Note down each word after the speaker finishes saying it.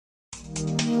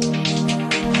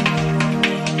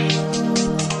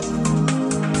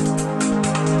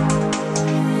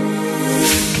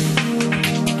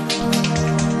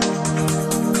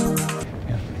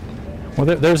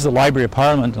Well, there's the Library of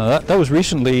Parliament. That was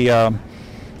recently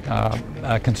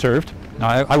conserved. Now,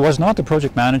 I was not the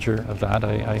project manager of that.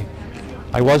 I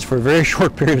was for a very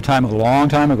short period of time, a long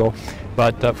time ago,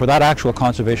 but for that actual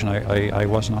conservation, I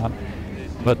was not.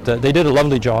 But they did a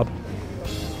lovely job.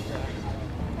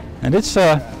 And it's, you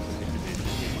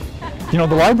know,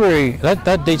 the library,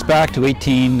 that dates back to well,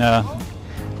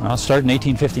 it started in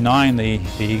 1859,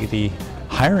 the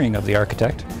hiring of the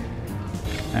architect.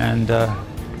 And,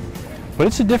 but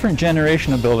it's a different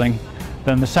generation of building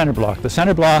than the center block. The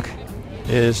center block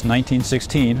is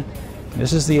 1916.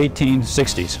 This is the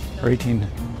 1860s or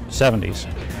 1870s.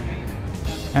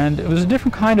 And it was a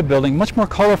different kind of building, much more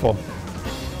colorful.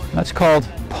 That's called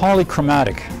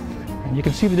polychromatic. And you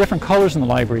can see the different colors in the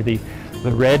library, the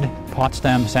red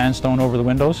Potsdam sandstone over the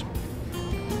windows.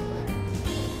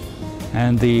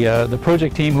 And the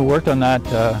project team who worked on that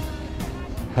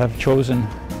have chosen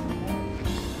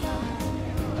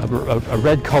a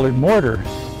red colored mortar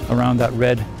around that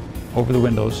red over the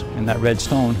windows in that red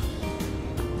stone.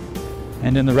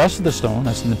 And in the rest of the stone,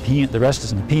 that's in the rest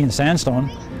is in the Nepean sandstone,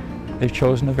 they've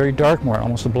chosen a very dark mortar,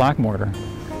 almost a black mortar.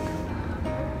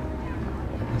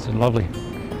 It's lovely.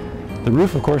 The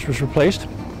roof, of course, was replaced,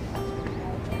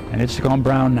 and it's gone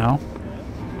brown now.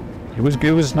 It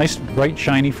was nice, bright,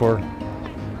 shiny for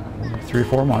 3 or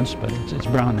 4 months, but it's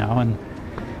brown now. And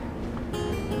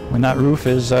when that roof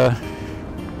is,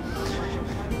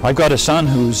 I've got a son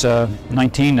who's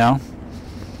 19 now.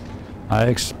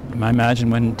 I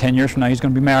imagine when 10 years from now he's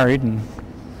going to be married, and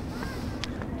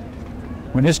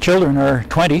when his children are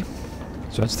 20,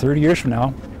 so that's 30 years from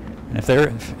now, and if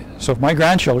my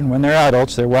grandchildren, when they're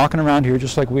adults, they're walking around here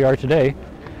just like we are today,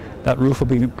 that roof will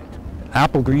be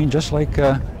apple green, just like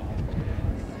the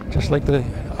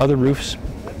other roofs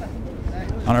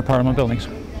on our Parliament buildings.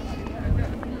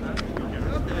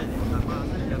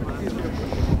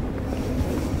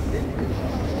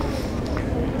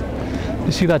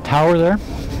 You see that tower there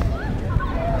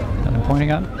that I'm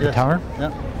pointing at? Yes. The tower?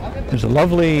 Yeah. There's a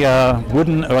lovely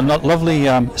wooden,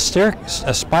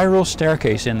 a spiral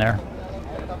staircase in there.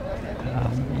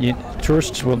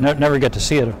 Tourists will never get to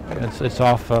see it. It's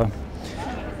off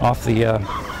the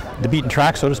beaten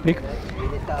track, so to speak.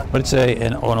 But it's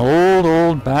an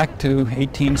old back to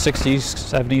 1860s,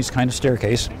 70s kind of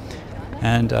staircase,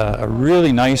 and a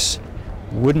really nice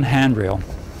wooden handrail.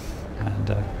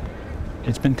 And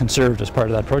it's been conserved as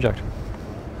part of that project.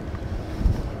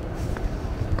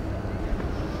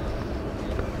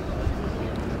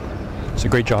 It's a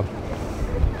great job.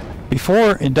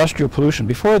 Before industrial pollution,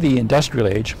 before the industrial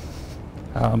age,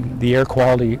 the air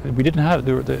quality, we didn't have,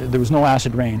 there was no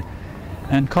acid rain.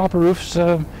 And copper roofs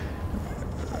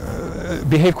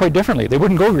behave quite differently. They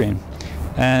wouldn't go green.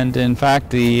 And in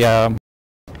fact, a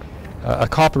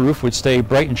copper roof would stay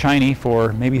bright and shiny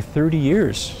for maybe 30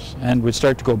 years and would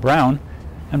start to go brown.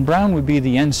 And brown would be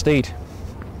the end state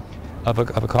of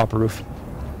a copper roof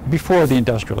before the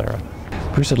industrial era.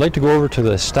 Bruce, I'd like to go over to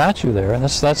the statue there. And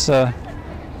that's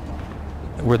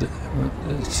where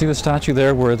see the statue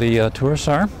there where the tourists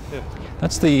are? Yeah.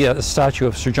 That's the statue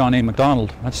of Sir John A.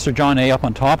 Macdonald. That's Sir John A. up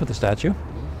on top of the statue.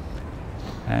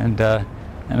 And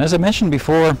as I mentioned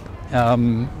before,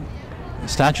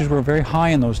 statues were very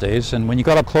high in those days, and when you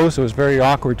got up close it was very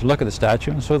awkward to look at the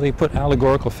statue, and so they put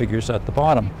allegorical figures at the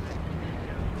bottom.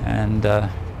 And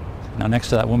now next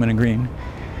to that woman in green,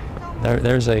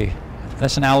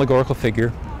 that's an allegorical figure.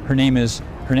 Her name,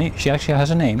 she actually has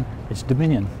a name. It's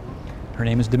Dominion. Her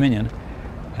name is Dominion,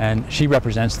 and she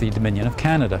represents the Dominion of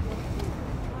Canada.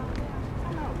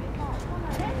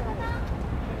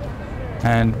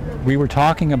 And we were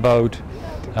talking about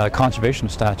conservation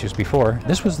of statues before.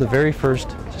 This was the very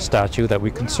first statue that we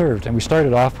conserved, and we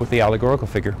started off with the allegorical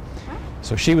figure.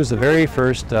 So she was the very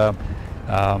first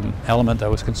element that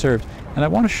was conserved. And I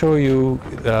want to show you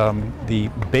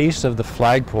the base of the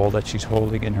flagpole that she's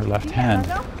holding in her left hand.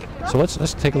 So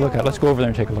let's take a look at it. Let's go over there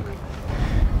and take a look.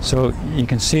 So you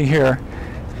can see here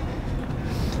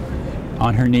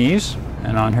on her knees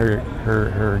and on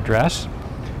her dress,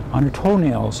 on her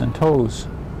toenails and toes.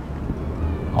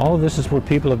 All of this is where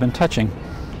people have been touching,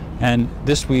 and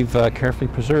this we've carefully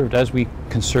preserved as we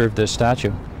conserved this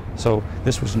statue. So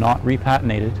this was not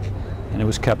repatinated, and it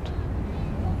was kept.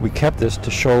 We kept this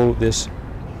to show this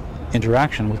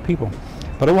interaction with people.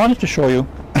 But I wanted to show you,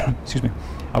 excuse me,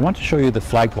 I want to show you the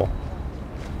flagpole.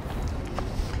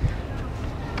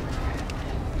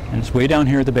 And it's way down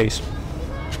here at the base.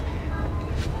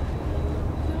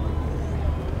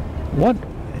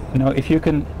 If you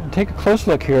can take a close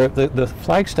look here, the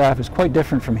flagstaff is quite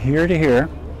different from here to here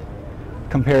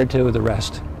compared to the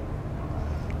rest.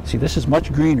 See, this is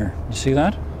much greener. You see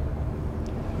that?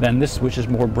 than this, which is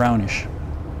more brownish.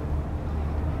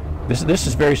 This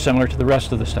is very similar to the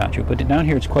rest of the statue, but down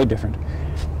here it's quite different.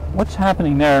 What's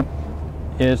happening there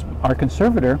is our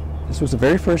conservator, this was the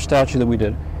very first statue that we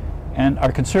did, and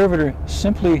our conservator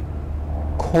simply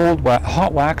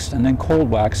hot waxed and then cold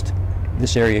waxed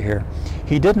this area here.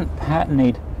 He didn't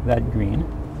patinate that green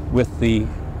with the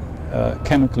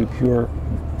chemically pure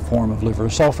form of liver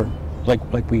of sulfur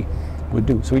like we would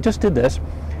do. So he just did this,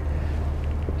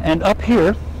 and up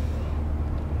here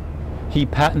he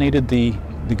patinated the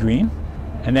green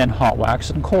and then hot waxed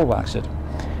it and cold waxed it.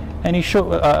 And he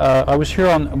showed, I was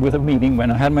here with a meeting when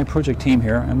I had my project team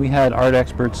here, and we had art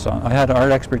experts. I had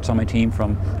art experts on my team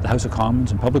from the House of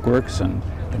Commons and Public Works and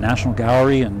the National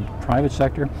Gallery and private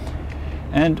sector.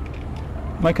 And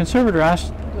my conservator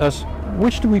asked us,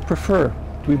 which do we prefer?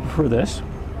 Do we prefer this,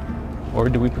 or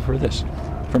do we prefer this?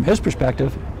 From his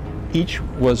perspective, each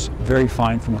was very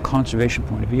fine from a conservation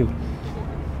point of view.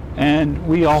 And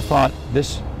we all thought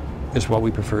this is what we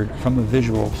preferred from a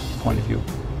visual point of view.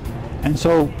 And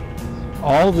so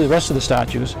all the rest of the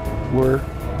statues were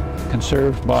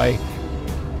conserved by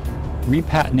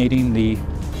repatinating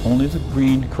only the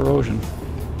green corrosion,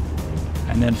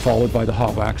 and then followed by the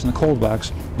hot wax and the cold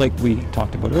wax, like we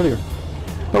talked about earlier.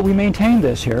 But we maintained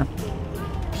this here.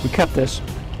 We kept this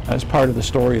as part of the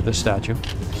story of this statue.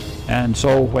 And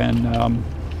so when I'm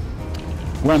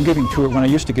giving when I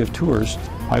used to give tours,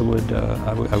 I would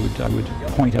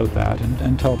point out that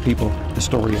and tell people the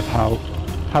story of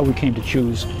how we came to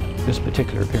choose this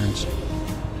particular appearance.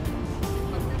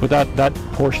 But that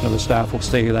portion of the staff will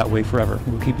stay that way forever.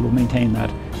 We'll maintain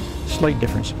that slight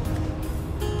difference.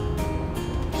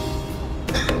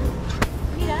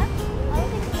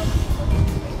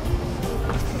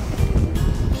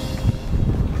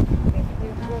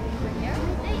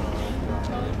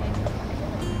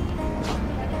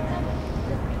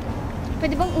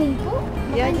 Pwede bang umpo?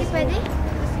 Baka hindi pwede?